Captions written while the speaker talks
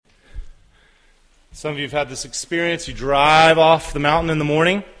Some of you have had this experience. You drive off the mountain in the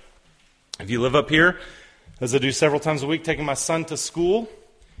morning. If you live up here, as I do several times a week, taking my son to school.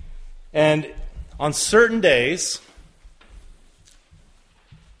 And on certain days,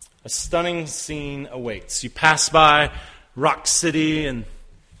 a stunning scene awaits. You pass by Rock City and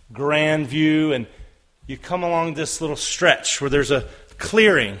Grand View, and you come along this little stretch where there's a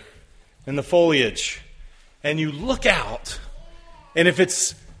clearing in the foliage. And you look out, and if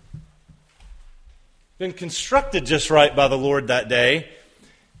it's been constructed just right by the Lord that day,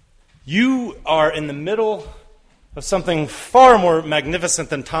 you are in the middle of something far more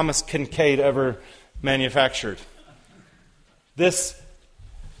magnificent than Thomas Kincaid ever manufactured. This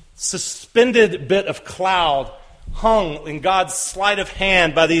suspended bit of cloud hung in God's sleight of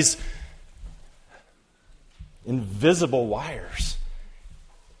hand by these invisible wires,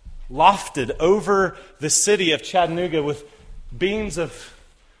 lofted over the city of Chattanooga with beams of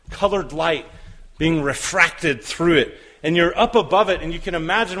colored light being refracted through it. And you're up above it, and you can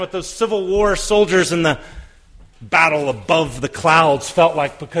imagine what those Civil War soldiers in the battle above the clouds felt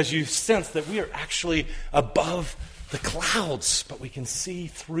like, because you sense that we are actually above the clouds, but we can see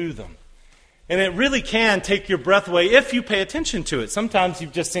through them. And it really can take your breath away if you pay attention to it. Sometimes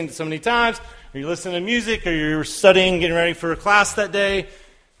you've just seen it so many times, or you're listening to music, or you're studying, getting ready for a class that day.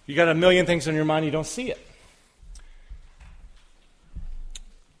 You got a million things on your mind, you don't see it.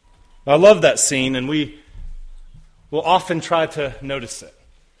 I love that scene, and we will often try to notice it.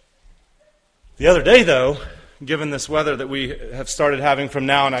 The other day, though, given this weather that we have started having from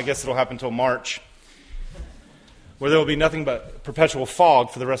now, and I guess it'll happen until March, where there will be nothing but perpetual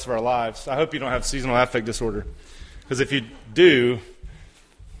fog for the rest of our lives. I hope you don't have seasonal affect disorder, because if you do,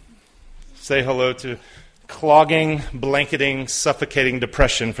 say hello to clogging, blanketing, suffocating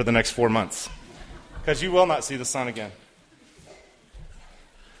depression for the next 4 months, because you will not see the sun again.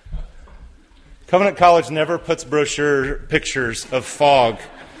 Covenant College never puts brochure pictures of fog.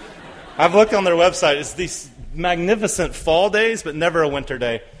 I've looked on their website. It's these magnificent fall days, but never a winter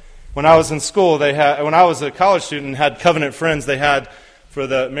day. When I was in school, when I was a college student and had Covenant friends, they had, for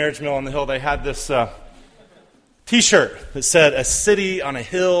the marriage meal on the hill, they had this T-shirt that said, "A city on a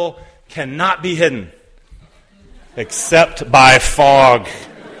hill cannot be hidden except by fog,"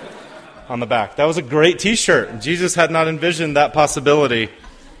 on the back. That was a great T-shirt. Jesus had not envisioned that possibility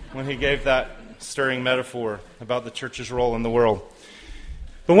when he gave that stirring metaphor about the church's role in the world.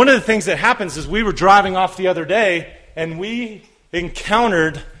 But one of the things that happens is we were driving off the other day, and we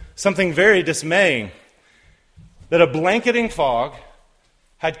encountered something very dismaying. That a blanketing fog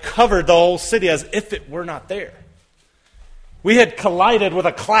had covered the whole city as if it were not there. We had collided with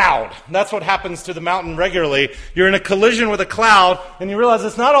a cloud. That's what happens to the mountain regularly. You're in a collision with a cloud, and you realize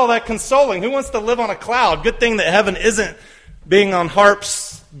it's not all that consoling. Who wants to live on a cloud? Good thing that heaven isn't being on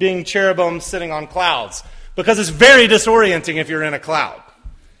harps, being cherubims sitting on clouds, because it's very disorienting if you're in a cloud.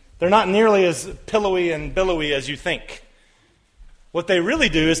 They're not nearly as pillowy and billowy as you think. What they really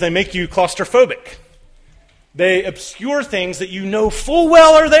do is they make you claustrophobic. They obscure things that you know full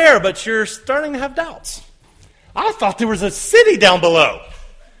well are there, but you're starting to have doubts. I thought there was a city down below.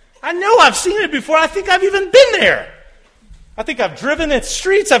 I know I've seen it before. I think I've even been there. I think I've driven its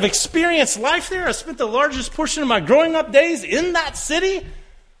streets. I've experienced life there. I spent the largest portion of my growing up days in that city.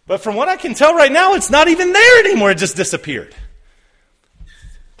 But from what I can tell right now, it's not even there anymore. It just disappeared.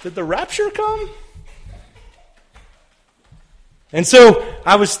 Did the rapture come? And so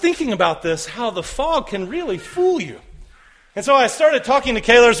I was thinking about this, how the fog can really fool you. And so I started talking to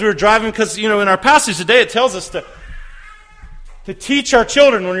Kayla as we were driving, because, in our passage today, it tells us to teach our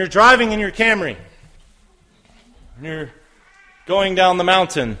children when you're driving in your Camry, when you're going down the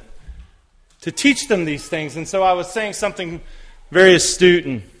mountain, to teach them these things. And so I was saying something very astute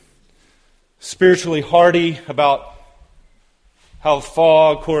and spiritually hardy about how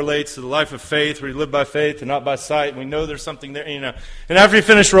fog correlates to the life of faith, where you live by faith and not by sight, and we know there's something there, And after he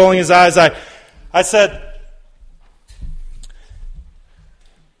finished rolling his eyes, I said,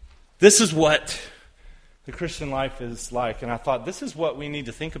 this is what the Christian life is like. And I thought, this is what we need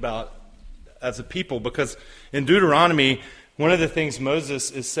to think about as a people, because in Deuteronomy, one of the things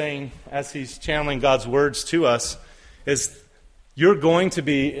Moses is saying as he's channeling God's words to us is, you're going to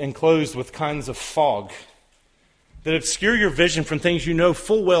be enclosed with kinds of fog that obscure your vision from things you know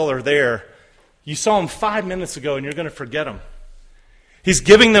full well are there. You saw them 5 minutes ago, and you're going to forget them. He's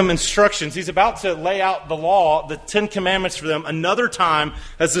giving them instructions. He's about to lay out the law, the 10 Commandments for them another time,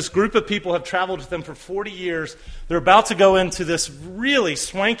 as this group of people have traveled with them for 40 years. They're about to go into this really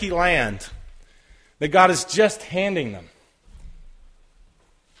swanky land that God is just handing them.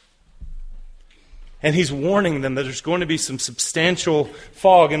 And he's warning them that there's going to be some substantial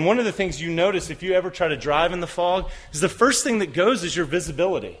fog. And one of the things you notice if you ever try to drive in the fog is the first thing that goes is your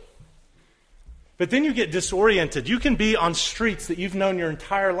visibility. But then you get disoriented. You can be on streets that you've known your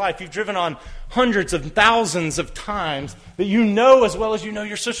entire life. You've driven on hundreds of thousands of times that you know as well as you know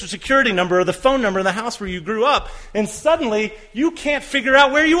your social security number or the phone number in the house where you grew up. And suddenly, you can't figure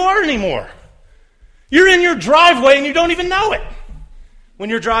out where you are anymore. You're in your driveway and you don't even know it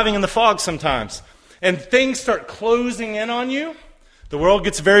when you're driving in the fog sometimes. And things start closing in on you. The world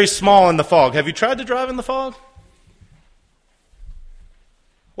gets very small in the fog. Have you tried to drive in the fog?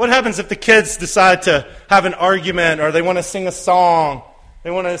 What happens if the kids decide to have an argument or they want to sing a song?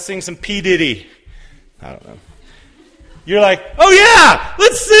 They want to sing some P. Diddy. I don't know. You're like, oh yeah,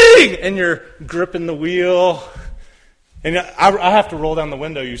 let's sing! And you're gripping the wheel. And I have to roll down the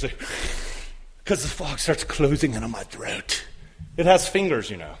window usually because the fog starts closing in on my throat. It has fingers,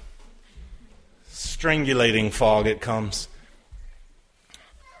 you know. Strangulating fog it comes.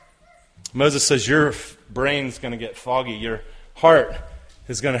 Moses says your brain's going to get foggy. Your heart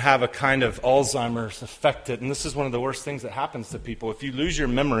is going to have a kind of Alzheimer's affected. And this is one of the worst things that happens to people. If you lose your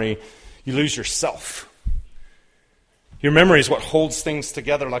memory, you lose yourself. Your memory is what holds things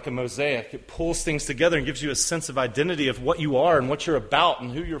together like a mosaic. It pulls things together and gives you a sense of identity of what you are and what you're about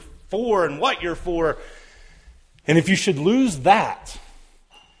and who you're for and what you're for. And if you should lose that,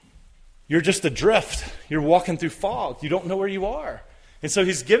 you're just adrift. You're walking through fog. You don't know where you are. And so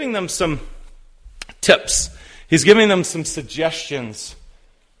he's giving them some tips. He's giving them some suggestions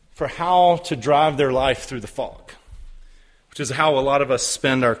for how to drive their life through the fog, which is how a lot of us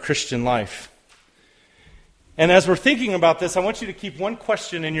spend our Christian life. And as we're thinking about this, I want you to keep one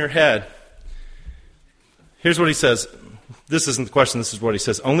question in your head. Here's what he says. This isn't the question, this is what he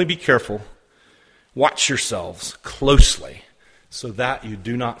says. Only be careful. Watch yourselves closely so that you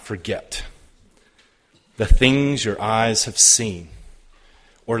do not forget the things your eyes have seen,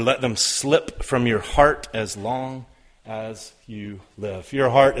 or let them slip from your heart as long as you live. Your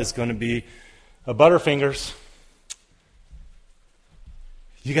heart is going to be a Butterfingers.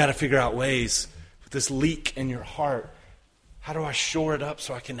 You got to figure out ways with this leak in your heart. How do I shore it up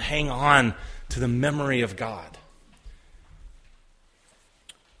so I can hang on to the memory of God?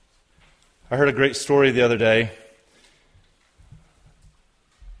 I heard a great story the other day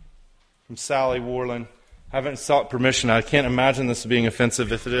from Sally Warland. I haven't sought permission. I can't imagine this being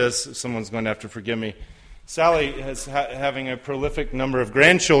offensive. If it is, someone's going to have to forgive me. Sally is having a prolific number of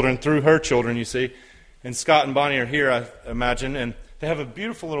grandchildren through her children, you see. And Scott and Bonnie are here, I imagine. And they have a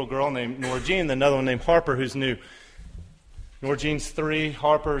beautiful little girl named Nora Jean, another one named Harper, who's new. Nora Jean's 3,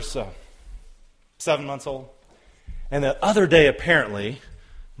 Harper's 7 months old. And the other day, apparently,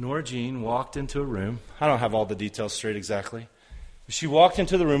 Nora Jean walked into a room. I don't have all the details straight exactly. She walked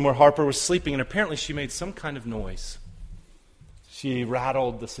into the room where Harper was sleeping, and apparently she made some kind of noise. She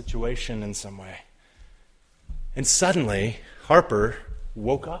rattled the situation in some way. And suddenly, Harper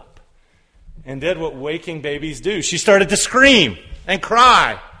woke up and did what waking babies do. She started to scream and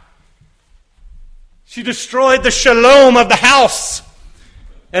cry. She destroyed the shalom of the house.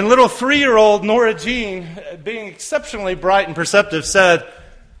 And little 3-year-old Nora Jean, being exceptionally bright and perceptive, said,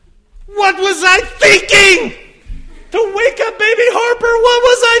 "What was I thinking? To wake up baby Harper, what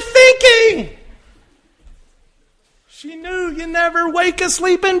was I thinking?" She knew you never wake a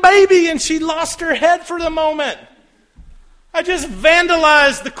sleeping baby, and she lost her head for the moment. I just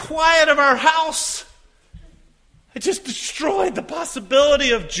vandalized the quiet of our house. I just destroyed the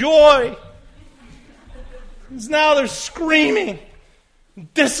possibility of joy. Because now there's screaming,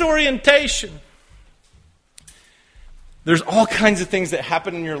 disorientation. There's all kinds of things that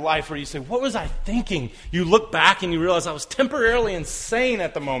happen in your life where you say, what was I thinking? You look back and you realize I was temporarily insane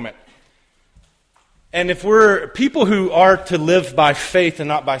at the moment. And if we're people who are to live by faith and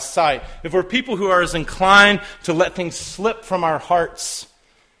not by sight, if we're people who are as inclined to let things slip from our hearts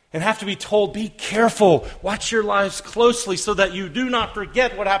and have to be told, be careful, watch your lives closely so that you do not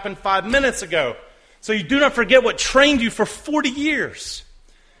forget what happened 5 minutes ago, so you do not forget what trained you for 40 years.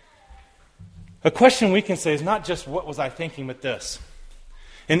 A question we can say is not just what was I thinking, but this.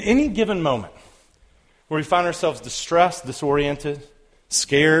 In any given moment where we find ourselves distressed, disoriented,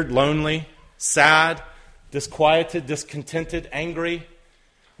 scared, lonely, sad, disquieted, discontented, angry,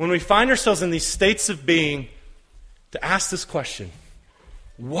 when we find ourselves in these states of being, to ask this question,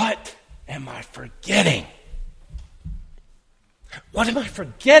 what am I forgetting? What am I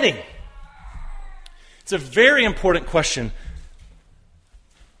forgetting? It's a very important question.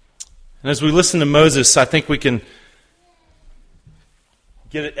 And as we listen to Moses, I think we can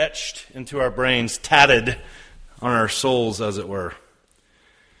get it etched into our brains, tatted on our souls, as it were.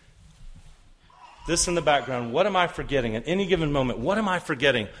 this in the background. What am I forgetting? At any given moment, what am I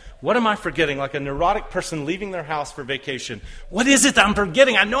forgetting? What am I forgetting? Like a neurotic person leaving their house for vacation. What is it that I'm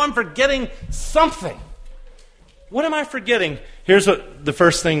forgetting? I know I'm forgetting something. What am I forgetting? Here's what the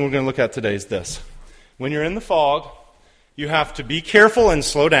first thing we're going to look at today is this. When you're in the fog, you have to be careful and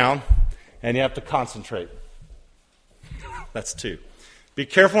slow down, and you have to concentrate. That's 2. Be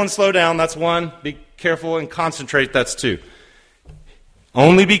careful and slow down, that's 1. Be careful and concentrate, that's 2.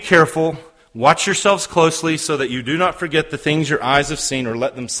 Only be careful. Watch yourselves closely so that you do not forget the things your eyes have seen or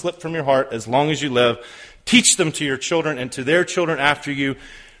let them slip from your heart as long as you live. Teach them to your children and to their children after you.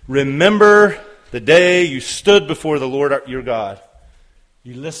 Remember the day you stood before the Lord your God.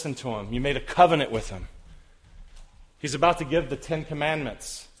 You listened to Him. You made a covenant with Him. He's about to give the 10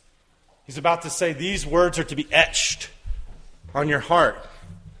 Commandments. He's about to say these words are to be etched on your heart.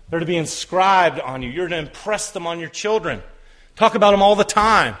 They're to be inscribed on you. You're to impress them on your children. Talk about them all the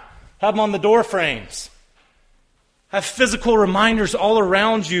time. Have them on the door frames. Have physical reminders all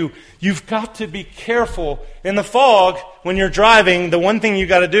around you. You've got to be careful. In the fog, when you're driving, the one thing you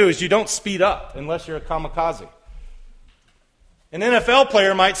got to do is you don't speed up unless you're a kamikaze. An NFL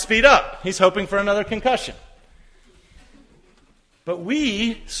player might speed up. He's hoping for another concussion. But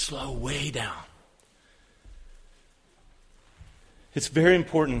we slow way down. It's very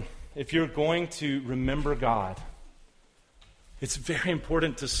important if you're going to remember God. It's very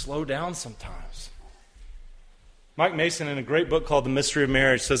important to slow down sometimes. Mike Mason, in a great book called The Mystery of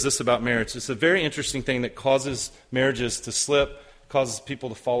Marriage, says this about marriage. It's a very interesting thing that causes marriages to slip, causes people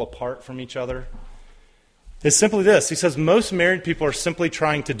to fall apart from each other. It's simply this. He says most married people are simply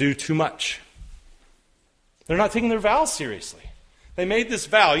trying to do too much. They're not taking their vows seriously. They made this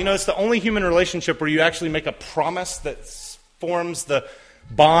vow. You know, it's the only human relationship where you actually make a promise that forms the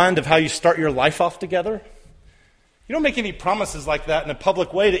bond of how you start your life off together. You don't make any promises like that in a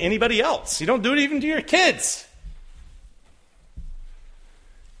public way to anybody else. You don't do it even to your kids.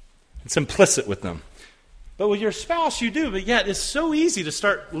 It's implicit with them. But with your spouse, you do. But yet, it's so easy to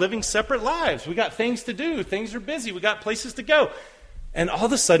start living separate lives. We got things to do. Things are busy. We got places to go. And all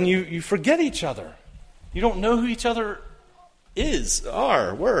of a sudden, you forget each other. You don't know who each other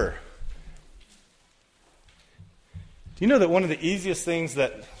were. Do you know that one of the easiest things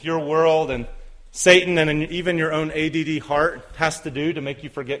that your world and Satan and even your own ADD heart has to do to make you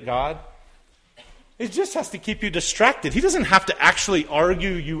forget God? It just has to keep you distracted. He doesn't have to actually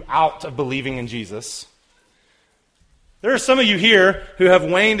argue you out of believing in Jesus. There are some of you here who have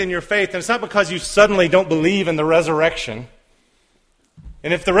waned in your faith, and it's not because you suddenly don't believe in the resurrection.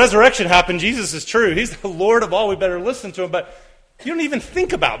 And if the resurrection happened, Jesus is true. He's the Lord of all. We better listen to Him. But you don't even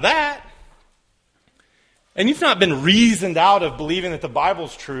think about that. And you've not been reasoned out of believing that the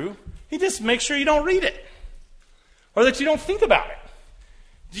Bible's true. He just makes sure you don't read it. Or that you don't think about it.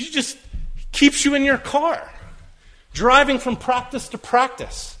 He just keeps you in your car, driving from practice to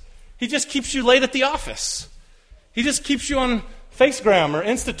practice. He just keeps you late at the office. He just keeps you on Facegram or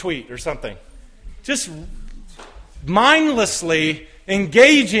InstaTweet or something. Just mindlessly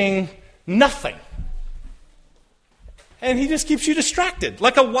engaging nothing. And he just keeps you distracted.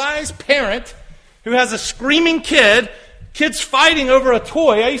 Like a wise parent who has a screaming kids fighting over a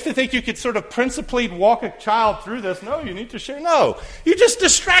toy. I used to think you could sort of principally walk a child through this. No, you need to share. No, you just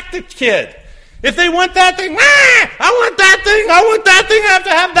distract the kid. If they want that thing, I want that thing, I have to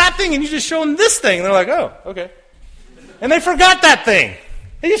have that thing. And you just show them this thing. And they're like, oh, okay. And they forgot that thing.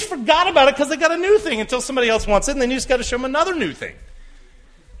 They just forgot about it because they got a new thing until somebody else wants it. And then you just got to show them another new thing.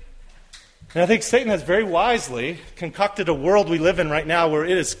 And I think Satan has very wisely concocted a world we live in right now where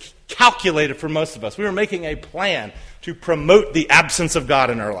it is calculated for most of us. We are making a plan to promote the absence of God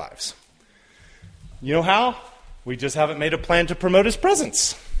in our lives. You know how? We just haven't made a plan to promote His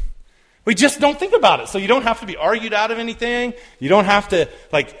presence. We just don't think about it. So you don't have to be argued out of anything. You don't have to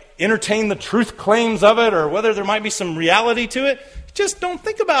entertain the truth claims of it or whether there might be some reality to it. Just don't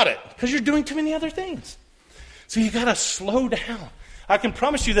think about it because you're doing too many other things. So you got to slow down. I can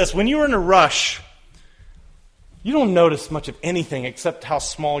promise you this. When you're in a rush, you don't notice much of anything except how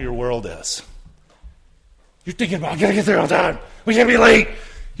small your world is. You're thinking about, I got to get there on time. We can't be late.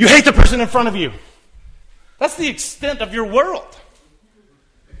 You hate the person in front of you. That's the extent of your world.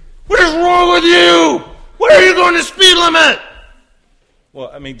 What is wrong with you? Where are you going the speed limit?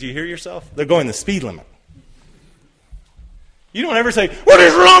 Well, do you hear yourself? They're going the speed limit. You don't ever say, what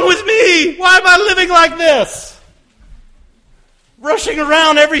is wrong with me? Why am I living like this? Rushing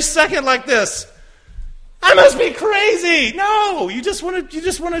around every second like this. I must be crazy. No, you're just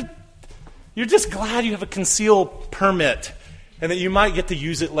glad you have a concealed permit and that you might get to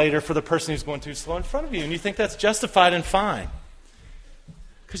use it later for the person who's going too slow in front of you. And you think that's justified and fine.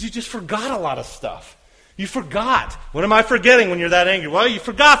 Because you just forgot a lot of stuff. You forgot. What am I forgetting when you're that angry? Well, you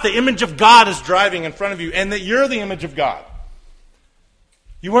forgot the image of God is driving in front of you and that you're the image of God.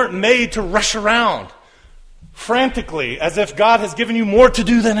 You weren't made to rush around frantically as if God has given you more to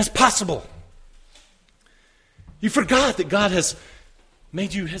do than is possible. You forgot that God has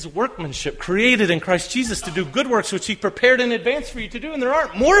made you his workmanship, created in Christ Jesus to do good works which he prepared in advance for you to do. And there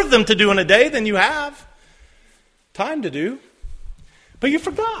aren't more of them to do in a day than you have time to do. But you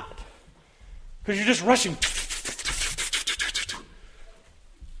forgot. Because you're just rushing.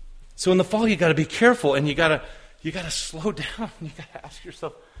 So in the fall, you got to be careful, and you got to slow down. You got to ask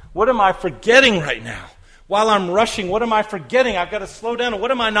yourself, what am I forgetting right now? While I'm rushing, what am I forgetting? I've got to slow down. What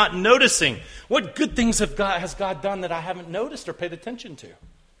am I not noticing? What good things has God done that I haven't noticed or paid attention to?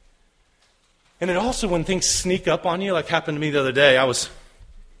 And it also, when things sneak up on you, like happened to me the other day,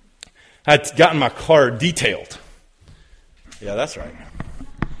 I'd gotten my car detailed. Yeah, that's right.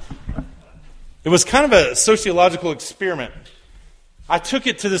 It was kind of a sociological experiment. I took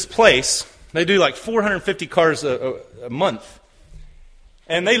it to this place. They do like 450 cars a month.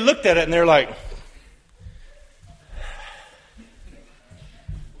 And they looked at it and they're like,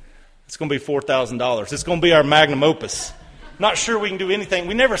 it's going to be $4,000. It's going to be our magnum opus. Not sure we can do anything.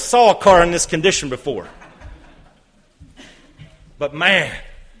 We never saw a car in this condition before. But man,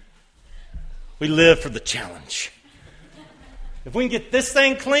 we live for the challenge. If we can get this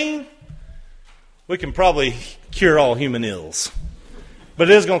thing clean, we can probably cure all human ills. But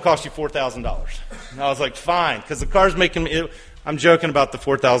it is going to cost you $4,000. And I was like, fine, because the car's making me... I'm joking about the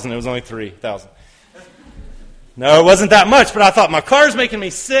 $4,000. It was only $3,000. No, it wasn't that much, but I thought, my car's making me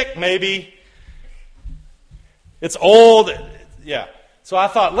sick, maybe. It's old. Yeah. So I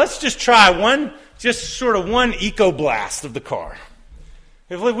thought, let's just try one eco blast of the car.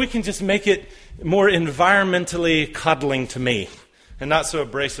 If we can just make it more environmentally cuddling to me and not so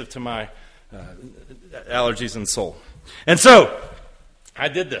abrasive to my allergies and soul. And so I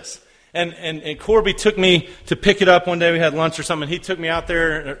did this. And Corby took me to pick it up one day. We had lunch or something. He took me out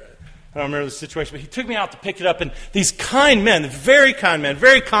there. I don't remember the situation, but he took me out to pick it up. And these kind men, very kind men,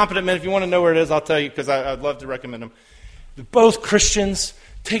 very competent men. If you want to know where it is, I'll tell you, because I'd love to recommend them. They're both Christians,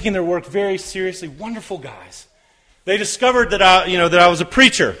 taking their work very seriously. Wonderful guys. They discovered that I was a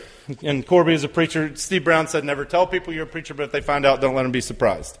preacher. And Corby is a preacher. Steve Brown said, never tell people you're a preacher, but if they find out, don't let them be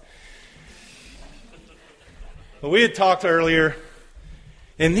surprised. But we had talked earlier,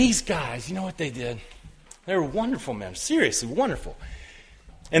 and these guys, you know what they did? They were wonderful men, seriously wonderful.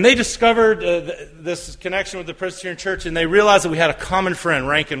 And they discovered this connection with the Presbyterian Church, and they realized that we had a common friend,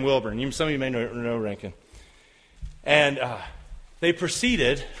 Rankin Wilburn. Some of you may know Rankin. And they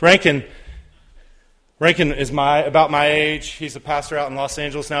proceeded. Rankin is about my age. He's a pastor out in Los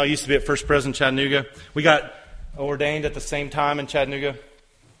Angeles now. He used to be at First Pres in Chattanooga. We got ordained at the same time in Chattanooga.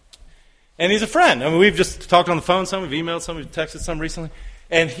 And he's a friend. I mean, we've just talked on the phone some, we've emailed some, we've texted some recently.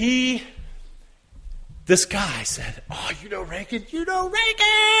 And this guy said, oh, you know Rankin? You know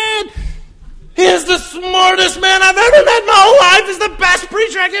Rankin! He is the smartest man I've ever met in my whole life. He's the best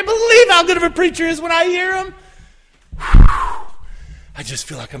preacher. I can't believe how good of a preacher he is when I hear him. I just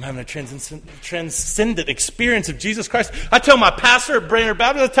feel like I'm having a transcendent experience of Jesus Christ. I tell my pastor at Brainerd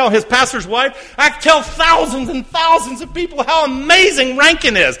Baptist, I tell his pastor's wife, I tell thousands and thousands of people how amazing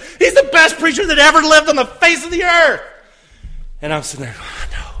Rankin is. He's the best preacher that ever lived on the face of the earth. And I'm sitting there,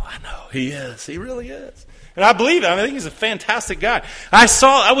 I know, he is. He really is. And I believe it. I think he's a fantastic guy.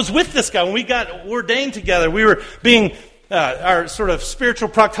 I was with this guy when we got ordained together. We were being our sort of spiritual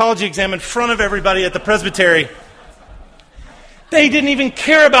proctology exam in front of everybody at the presbytery. They didn't even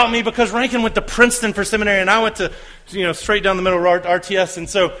care about me because Rankin went to Princeton for seminary and I went to, straight down the middle of RTS. And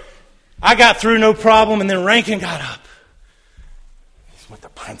so I got through no problem, and then Rankin got up. He went to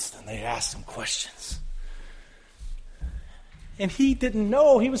Princeton. They asked him questions. And he didn't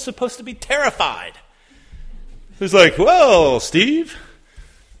know. He was supposed to be terrified. He was like, well, Steve,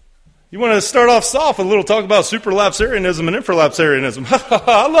 you want to start off soft with a little talk about supralapsarianism and infralapsarianism.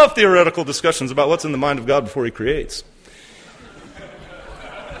 I love theoretical discussions about what's in the mind of God before he creates.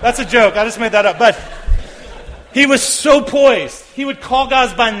 That's a joke. I just made that up. But he was so poised. He would call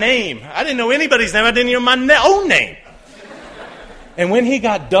guys by name. I didn't know anybody's name. I didn't even know my own name. And when he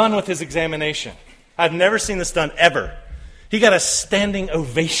got done with his examination, I've never seen this done ever. He got a standing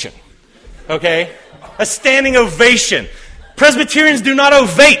ovation. Okay? A standing ovation. Presbyterians do not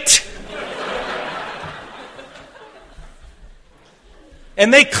ovate.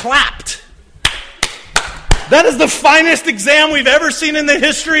 And they clapped. That is the finest exam we've ever seen in the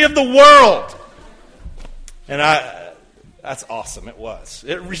history of the world. And that's awesome. It was.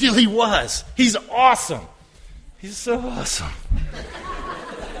 It really was. He's awesome. He's so awesome.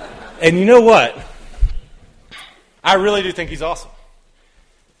 And you know what? I really do think he's awesome.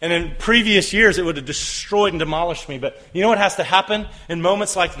 And in previous years, it would have destroyed and demolished me. But you know what has to happen in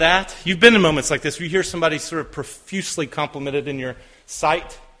moments like that? You've been in moments like this where you hear somebody sort of profusely complimented in your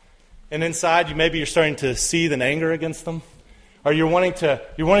sight. And inside, maybe you're starting to seethe in anger against them. Or you're wanting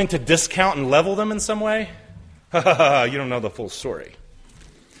to discount and level them in some way. You don't know the full story.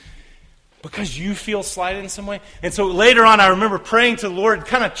 Because you feel slighted in some way. And so later on, I remember praying to the Lord,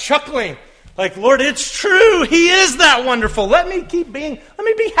 kind of chuckling. Like, Lord, it's true. He is that wonderful. Let me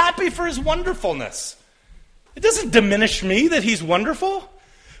be happy for his wonderfulness. It doesn't diminish me that he's wonderful.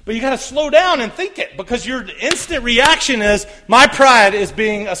 But you got to slow down and think it. Because your instant reaction is, my pride is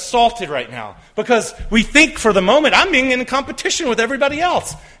being assaulted right now. Because we think for the moment, I'm being in competition with everybody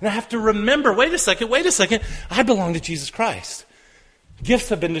else. And I have to remember, wait a second, I belong to Jesus Christ. Gifts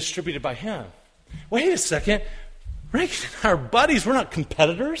have been distributed by him. Wait a second, Rick and our buddies, we're not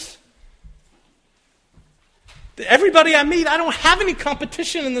competitors. Everybody I meet, I don't have any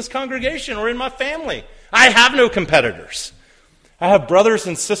competition in this congregation or in my family. I have no competitors. I have brothers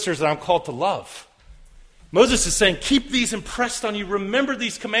and sisters that I'm called to love. Moses is saying, keep these impressed on you. Remember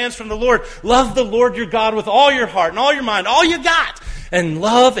these commands from the Lord. Love the Lord your God with all your heart and all your mind, all you got. And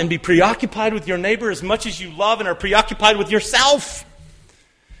love and be preoccupied with your neighbor as much as you love and are preoccupied with yourself.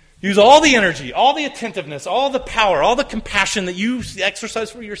 Use all the energy, all the attentiveness, all the power, all the compassion that you exercise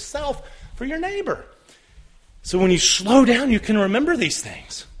for yourself, for your neighbor. So when you slow down, you can remember these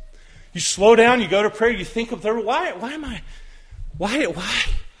things. You slow down, you go to prayer, you think of why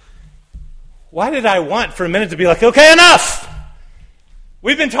did I want for a minute to be like, okay, enough.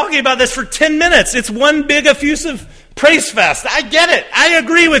 We've been talking about this for 10 minutes. It's one big effusive praise fest. I get it. I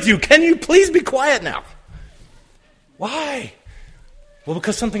agree with you. Can you please be quiet now? Why? Well,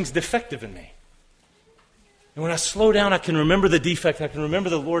 because something's defective in me. And when I slow down, I can remember the defect. I can remember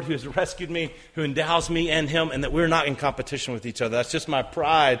the Lord who has rescued me, who endows me and him, and that we're not in competition with each other. That's just my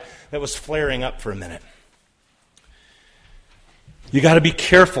pride that was flaring up for a minute. You got to be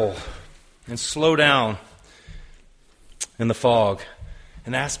careful and slow down in the fog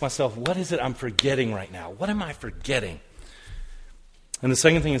and ask myself, what is it I'm forgetting right now? What am I forgetting? And the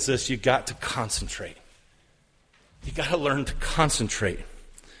second thing is this, you got to concentrate. You got to learn to concentrate.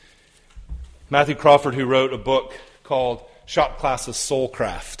 Matthew Crawford, who wrote a book called Shop Class's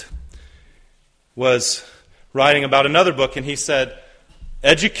Soulcraft, was writing about another book, and he said,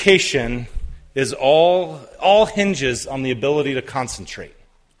 education is all hinges on the ability to concentrate.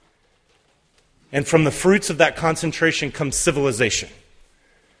 And from the fruits of that concentration comes civilization.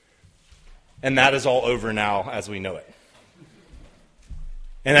 And that is all over now as we know it.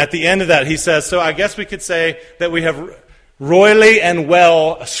 And at the end of that, he says, so I guess we could say that we have royally and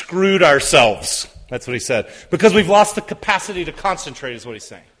well screwed ourselves. That's what he said. Because we've lost the capacity to concentrate, is what he's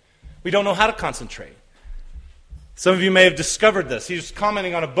saying. We don't know how to concentrate. Some of you may have discovered this. He was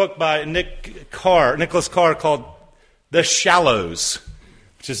commenting on a book by Nicholas Carr called The Shallows,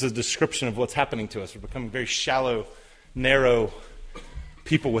 which is a description of what's happening to us. We're becoming very shallow, narrow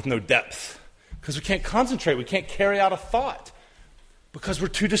people with no depth. Because we can't concentrate. We can't carry out a thought. Because we're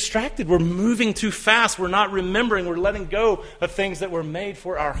too distracted. We're moving too fast. We're not remembering. We're letting go of things that were made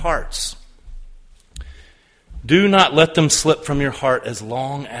for our hearts. Do not let them slip from your heart as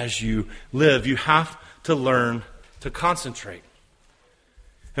long as you live. You have to learn to concentrate.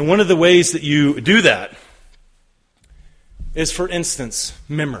 And one of the ways that you do that is, for instance,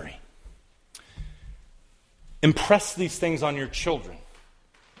 memory. Impress these things on your children.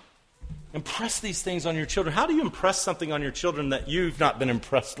 Impress these things on your children. How do you impress something on your children that you've not been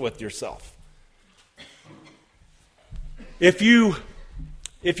impressed with yourself? If you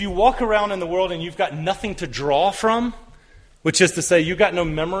walk around in the world and you've got nothing to draw from, which is to say you've got no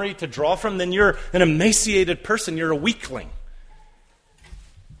memory to draw from, then you're an emaciated person. You're a weakling.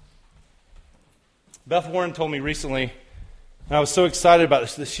 Beth Warren told me recently, and I was so excited about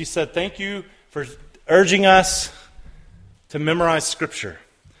this, she said, thank you for urging us to memorize Scripture.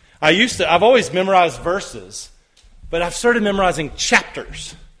 I've always memorized verses, but I've started memorizing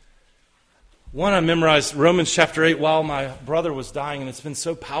chapters. One, I memorized Romans chapter 8 while my brother was dying, and it's been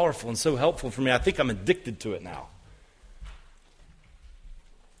so powerful and so helpful for me. I think I'm addicted to it now.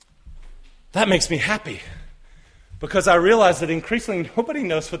 That makes me happy, because I realize that increasingly nobody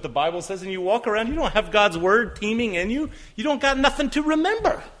knows what the Bible says, and you walk around, you don't have God's Word teeming in you. You don't got nothing to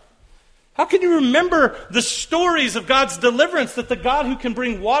remember. How can you remember the stories of God's deliverance, that the God who can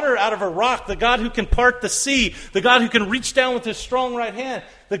bring water out of a rock, the God who can part the sea, the God who can reach down with his strong right hand,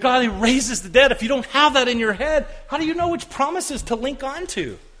 the God who raises the dead? If you don't have that in your head, how do you know which promises to link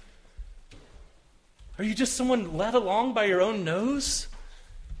onto? Are you just someone led along by your own nose?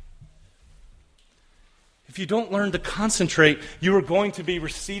 if you don't learn to concentrate, you are going to be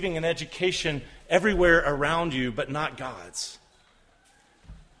receiving an education everywhere around you, but not God's.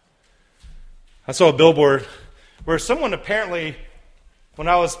 I saw a billboard where someone apparently, when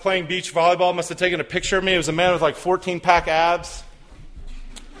I was playing beach volleyball, must have taken a picture of me. It was a man with like 14-pack abs.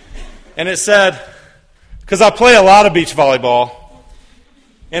 And it said, because I play a lot of beach volleyball,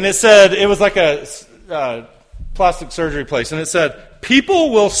 and it said, it was like a plastic surgery place, and it said,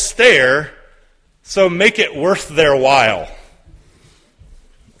 people will stare, so make it worth their while. I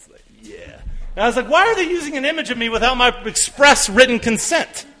was like, yeah. And I was like, why are they using an image of me without my express written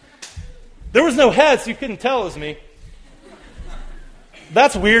consent? There was no head, so you couldn't tell it was me.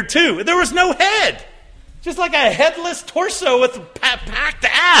 That's weird, too. There was no head. Just like a headless torso with packed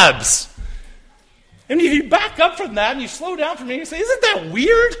abs. And if you back up from that and you slow down from it, you say, isn't that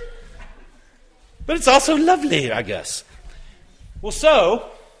weird? But it's also lovely, I guess. Well,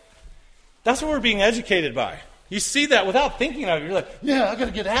 so, that's what we're being educated by. You see that without thinking of it. You're like, yeah, I got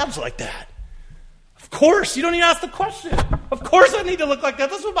to get abs like that. Of course, you don't even ask the question. Of course I need to look like that.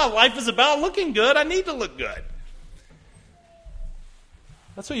 That's what my life is about, looking good. I need to look good.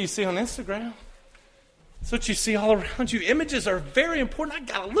 That's what you see on Instagram. That's what you see all around you. Images are very important. I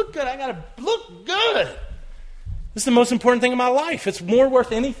got to look good. I got to look good. This is the most important thing in my life. It's more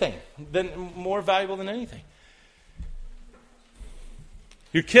worth anything, more valuable than anything.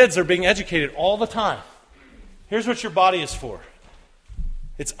 Your kids are being educated all the time. Here's what your body is for.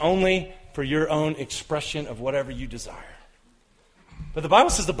 It's only for your own expression of whatever you desire. But the Bible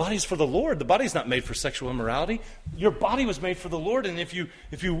says the body is for the Lord. The body's not made for sexual immorality. Your body was made for the Lord, and if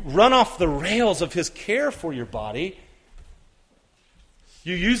you run off the rails of His care for your body,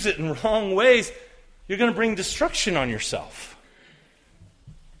 you use it in wrong ways, you're going to bring destruction on yourself.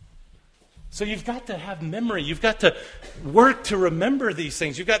 So you've got to have memory. You've got to work to remember these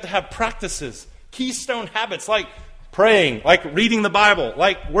things. You've got to have practices, keystone habits like praying, like reading the Bible,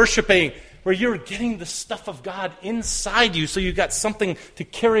 like worshiping, where you're getting the stuff of God inside you so you've got something to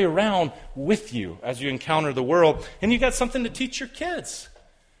carry around with you as you encounter the world. And you've got something to teach your kids.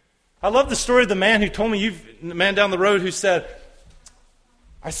 I love the story of the man who told me, the man down the road who said,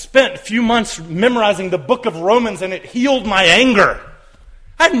 I spent a few months memorizing the book of Romans and it healed my anger.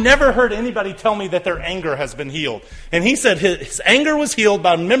 I've never heard anybody tell me that their anger has been healed. And he said his anger was healed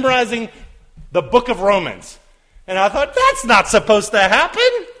by memorizing the book of Romans. And I thought, that's not supposed to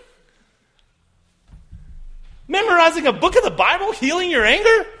happen. Memorizing a book of the Bible, healing your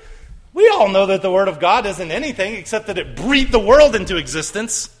anger? We all know that the Word of God isn't anything except that it breathed the world into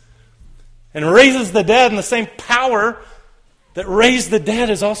existence and raises the dead, and the same power that raised the dead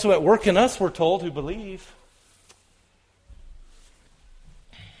is also at work in us, we're told, who believe.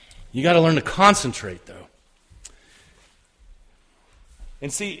 You got to learn to concentrate, though.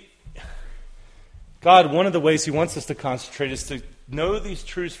 And see, God, one of the ways He wants us to concentrate is to know these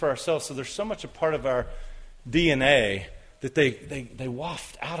truths for ourselves, so there's so much a part of our DNA that they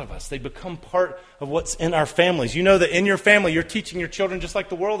waft out of us. They become part of what's in our families. You know that in your family, you're teaching your children just like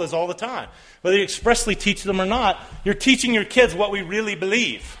the world is all the time. Whether you expressly teach them or not, you're teaching your kids what we really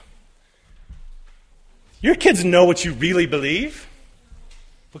believe. Your kids know what you really believe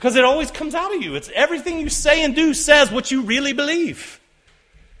because it always comes out of you. It's everything you say and do says what you really believe.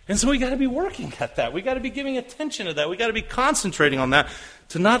 And so we got to be working at that. We got to be giving attention to that. We got to be concentrating on that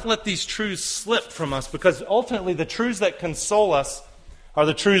to not let these truths slip from us, because ultimately the truths that console us are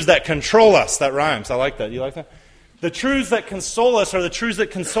the truths that control us. That rhymes. I like that. You like that? The truths that console us are the truths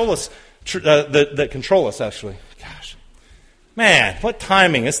that console us, that control us, actually. Gosh. Man, what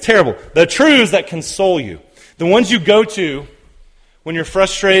timing. It's terrible. The truths that console you. The ones you go to when you're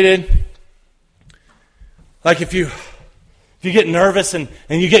frustrated. Like if you get nervous and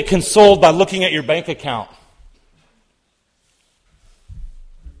you get consoled by looking at your bank account.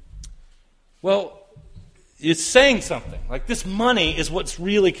 Well, it's saying something. Like, this money is what's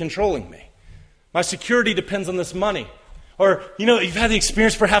really controlling me. My security depends on this money. Or, you've had the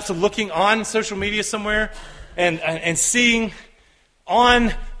experience perhaps of looking on social media somewhere and seeing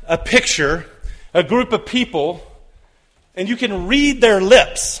on a picture a group of people, and you can read their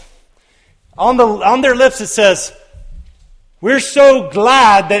lips. On their lips it says, "We're so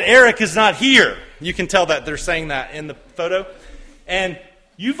glad that Eric is not here." You can tell that they're saying that in the photo. And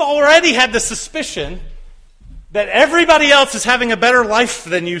you've already had the suspicion that everybody else is having a better life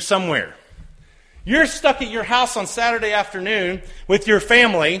than you somewhere. You're stuck at your house on Saturday afternoon with your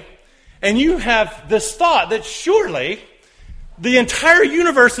family, and you have this thought that surely the entire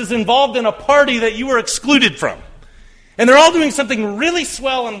universe is involved in a party that you were excluded from. And they're all doing something really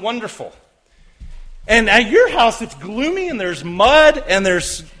swell and wonderful. And at your house, it's gloomy, and there's mud, and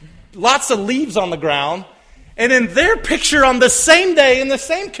there's lots of leaves on the ground. And in their picture on the same day, in the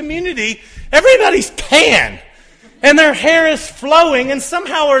same community, everybody's tan. And their hair is flowing, and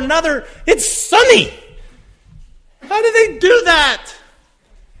somehow or another, it's sunny. How do they do that?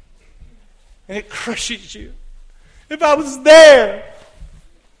 And it crushes you. If I was there,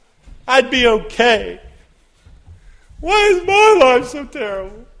 I'd be okay. Why is my life so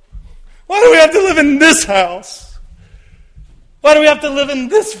terrible? Why do we have to live in this house? Why do we have to live in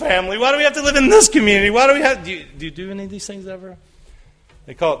this family? Why do we have to live in this community? Why do we have... Do you do any of these things ever?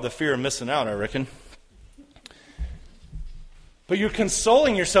 They call it the fear of missing out, I reckon. But you're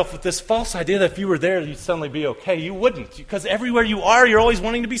consoling yourself with this false idea that if you were there, you'd suddenly be okay. You wouldn't, because everywhere you are, you're always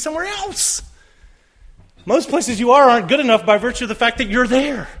wanting to be somewhere else. Most places you are aren't good enough by virtue of the fact that you're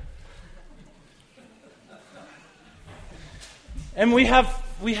there. And we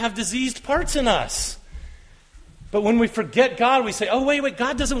have diseased parts in us. But when we forget God, we say, oh, wait,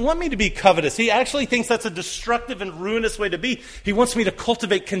 God doesn't want me to be covetous. He actually thinks that's a destructive and ruinous way to be. He wants me to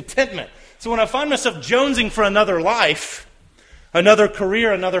cultivate contentment. So when I find myself jonesing for another life, another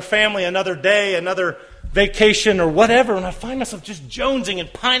career, another family, another day, another vacation, or whatever, and I find myself just jonesing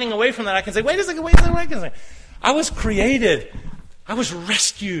and pining away from that, I can say, wait a second. I was created. I was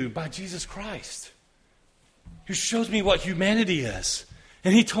rescued by Jesus Christ, who shows me what humanity is.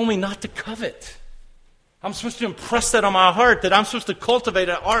 And he told me not to covet. I'm supposed to impress that on my heart, that I'm supposed to cultivate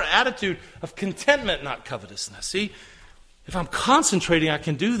our attitude of contentment, not covetousness. See? If I'm concentrating, I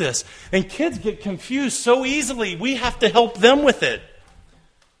can do this. And kids get confused so easily. We have to help them with it.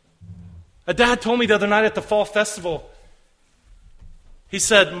 A dad told me the other night at the fall festival, he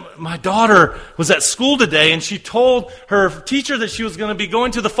said, my daughter was at school today, and she told her teacher that she was going to be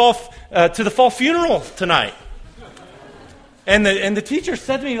going to the fall funeral tonight. And the teacher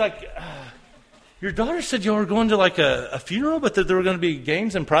said to me, your daughter said you were going to a funeral, but that there were going to be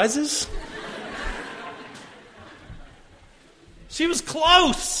games and prizes? She was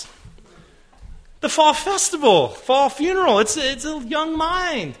close. The fall festival, fall funeral, it's a young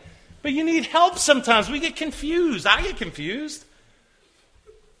mind. But you need help sometimes. We get confused. I get confused.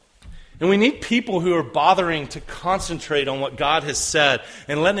 And we need people who are bothering to concentrate on what God has said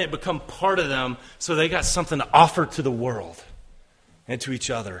and letting it become part of them so they got something to offer to the world and to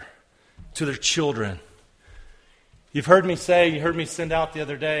each other, to their children. You heard me send out the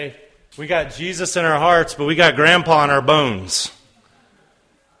other day, we got Jesus in our hearts, but we got Grandpa in our bones.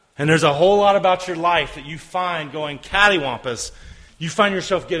 And there's a whole lot about your life that you find going cattywampus. You find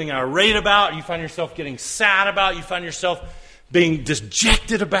yourself getting irate about. You find yourself getting sad about. You find yourself being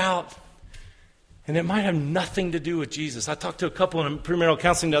dejected about. And it might have nothing to do with Jesus. I talked to a couple in premarital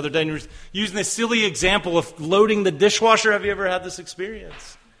counseling the other day, and we were using this silly example of loading the dishwasher. Have you ever had this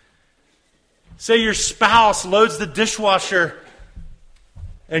experience? Say your spouse loads the dishwasher,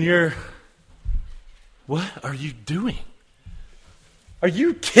 and you're, what are you doing? Are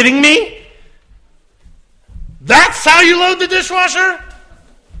you kidding me? That's how you load the dishwasher?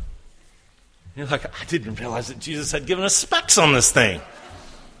 You're like, I didn't realize that Jesus had given us specs on this thing.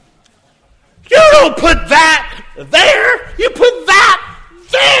 You don't put that there. You put that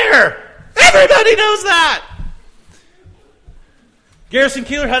there. Everybody knows that. Garrison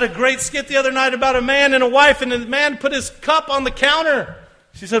Keillor had a great skit the other night about a man and a wife, and the man put his cup on the counter.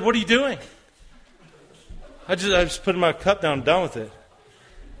 She said, what are you doing? I just put my cup down and done with it.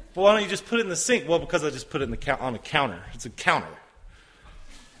 Well, why don't you just put it in the sink? Well, because I just put it on a counter. It's a counter.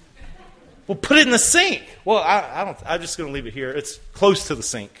 Well, put it in the sink. Well, I'm just going to leave it here. It's close to the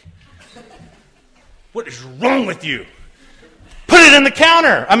sink. What is wrong with you? Put it in the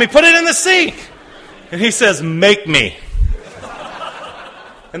counter. Put it in the sink. And he says, make me.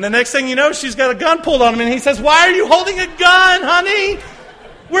 And the next thing you know, she's got a gun pulled on him, and he says, why are you holding a gun, honey?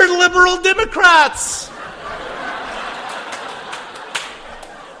 We're liberal Democrats.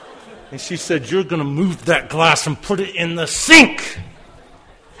 And she said, you're going to move that glass and put it in the sink.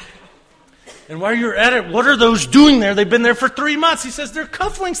 And while you're at it, what are those doing there? They've been there for 3 months. He says, they're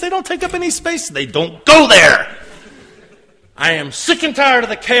cufflinks. They don't take up any space. They don't go there. I am sick and tired of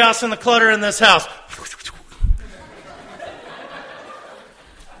the chaos and the clutter in this house.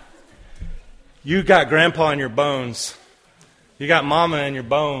 You got Grandpa in your bones. You got Mama in your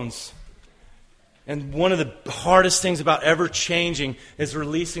bones. And one of the hardest things about ever changing is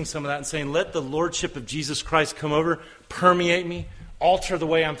releasing some of that and saying, let the Lordship of Jesus Christ come over, permeate me, alter the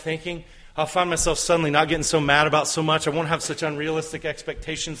way I'm thinking. I'll find myself suddenly not getting so mad about so much. I won't have such unrealistic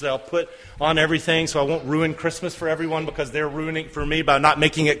expectations that I'll put on everything, so I won't ruin Christmas for everyone because they're ruining it for me by not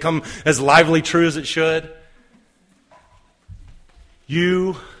making it come as lively true as it should.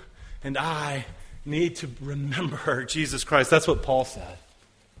 You and I need to remember Jesus Christ. That's what Paul said.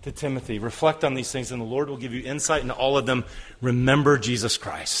 to Timothy, reflect on these things, and the Lord will give you insight into all of them. Remember Jesus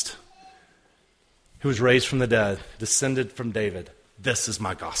Christ, who was raised from the dead, descended from David. This is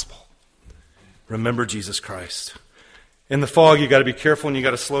my gospel. Remember Jesus Christ. In the fog, you got to be careful and you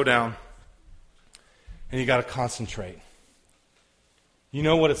got to slow down. And you got to concentrate. You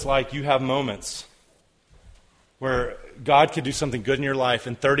know what it's like. You have moments where God could do something good in your life,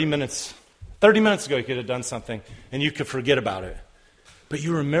 and 30 minutes ago he could have done something, and you could forget about it. But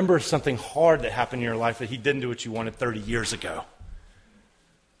you remember something hard that happened in your life that he didn't do what you wanted 30 years ago.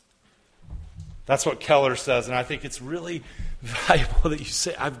 That's what Keller says, and I think it's really valuable that you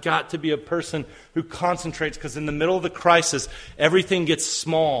say, I've got to be a person who concentrates, because in the middle of the crisis, everything gets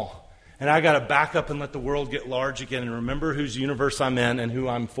small, and I got to back up and let the world get large again and remember whose universe I'm in and who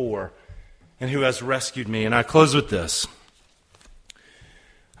I'm for and who has rescued me. And I close with this.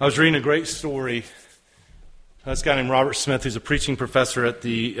 I was reading a great story. This guy named Robert Smith, who's a preaching professor at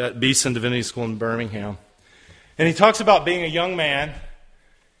Beeson Divinity School in Birmingham. And he talks about being a young man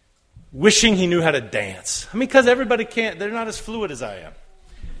wishing he knew how to dance. I mean, because everybody can't, they're not as fluid as I am.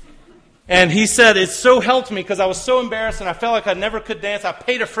 And he said, it so helped me because I was so embarrassed and I felt like I never could dance. I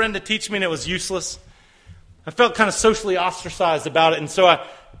paid a friend to teach me and it was useless. I felt kind of socially ostracized about it. And so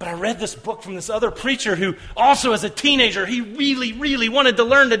but I read this book from this other preacher who also as a teenager, he really, really wanted to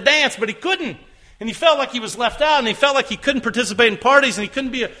learn to dance, but he couldn't. And he felt like he was left out, and he felt like he couldn't participate in parties, and he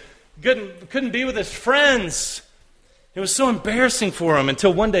couldn't be with his friends. It was so embarrassing for him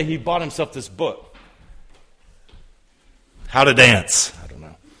until one day he bought himself this book. How to Dance. I don't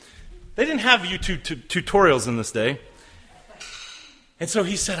know. They didn't have YouTube tutorials in this day. And so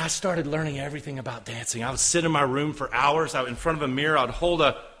he said, I started learning everything about dancing. I would sit in my room for hours. In front of a mirror, I'd hold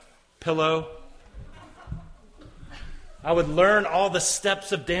a pillow. I would learn all the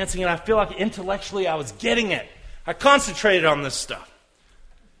steps of dancing, and I feel like intellectually I was getting it. I concentrated on this stuff.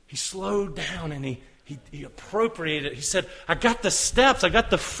 He slowed down and he appropriated it. He said, I got the steps, I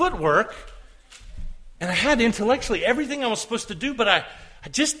got the footwork, and I had intellectually everything I was supposed to do, but I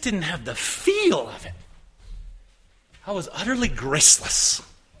just didn't have the feel of it. I was utterly graceless,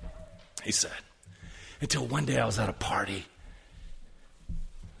 he said, until one day I was at a party.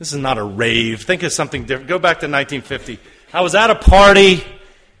 This is not a rave. Think of something different. Go back to 1950. I was at a party,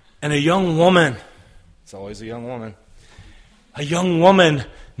 and a young woman, it's always a young woman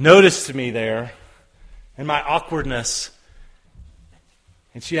noticed me there and my awkwardness,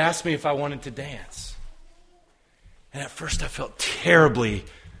 and she asked me if I wanted to dance. And at first I felt terribly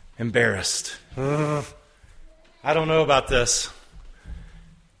embarrassed. I don't know about this.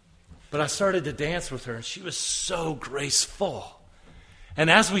 But I started to dance with her, and she was so graceful. And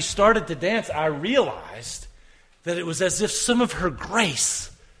as we started to dance, I realized that it was as if some of her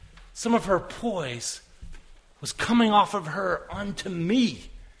grace, some of her poise, was coming off of her onto me.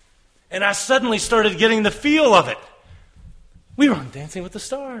 And I suddenly started getting the feel of it. We were on Dancing with the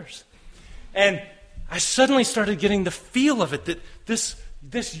Stars. And I suddenly started getting the feel of it, that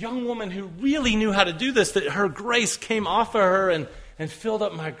this young woman who really knew how to do this, that her grace came off of her and filled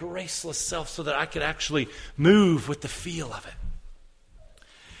up my graceless self so that I could actually move with the feel of it.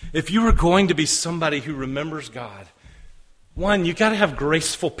 If you are going to be somebody who remembers God, one, you got to have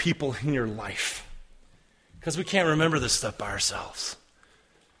graceful people in your life, because we can't remember this stuff by ourselves.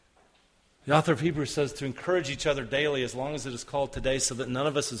 The author of Hebrews says to encourage each other daily as long as it is called today, so that none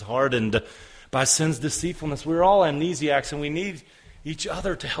of us is hardened by sin's deceitfulness. We're all amnesiacs, and we need each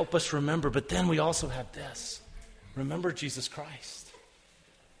other to help us remember. But then we also have this. Remember Jesus Christ,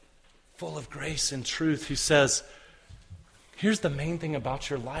 full of grace and truth, who says, here's the main thing about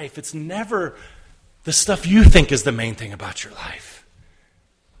your life. It's never the stuff you think is the main thing about your life.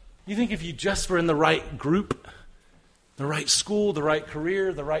 You think if you just were in the right group, the right school, the right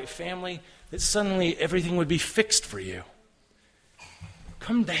career, the right family, that suddenly everything would be fixed for you.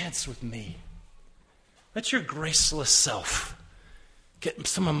 Come dance with me. Let your graceless self get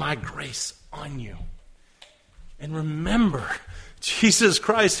some of my grace on you. And remember Jesus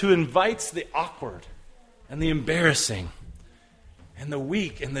Christ, who invites the awkward and the embarrassing and the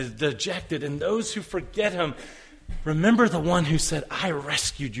weak and the dejected and those who forget him. Remember the one who said, I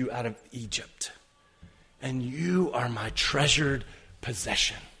rescued you out of Egypt, and you are my treasured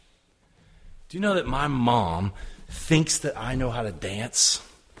possession. Do you know that my mom thinks that I know how to dance?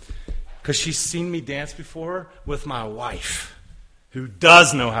 Because she's seen me dance before with my wife, who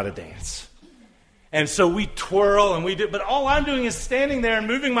does know how to dance. And so we twirl and we do, but all I'm doing is standing there and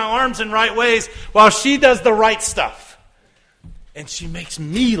moving my arms in right ways while she does the right stuff. And she makes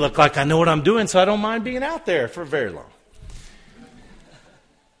me look like I know what I'm doing, so I don't mind being out there for very long.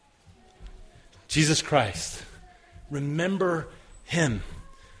 Jesus Christ. Remember him.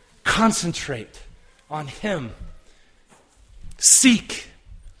 Concentrate on Him. Seek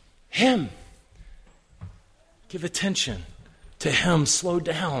Him. Give attention to Him. Slow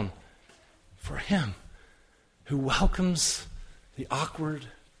down for Him who welcomes the awkward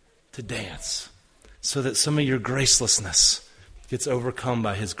to dance so that some of your gracelessness gets overcome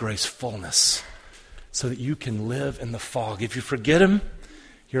by His gracefulness so that you can live in the fog. If you forget Him,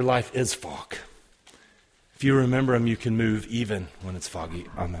 your life is fog. If you remember Him, you can move even when it's foggy.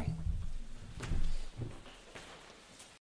 Amen.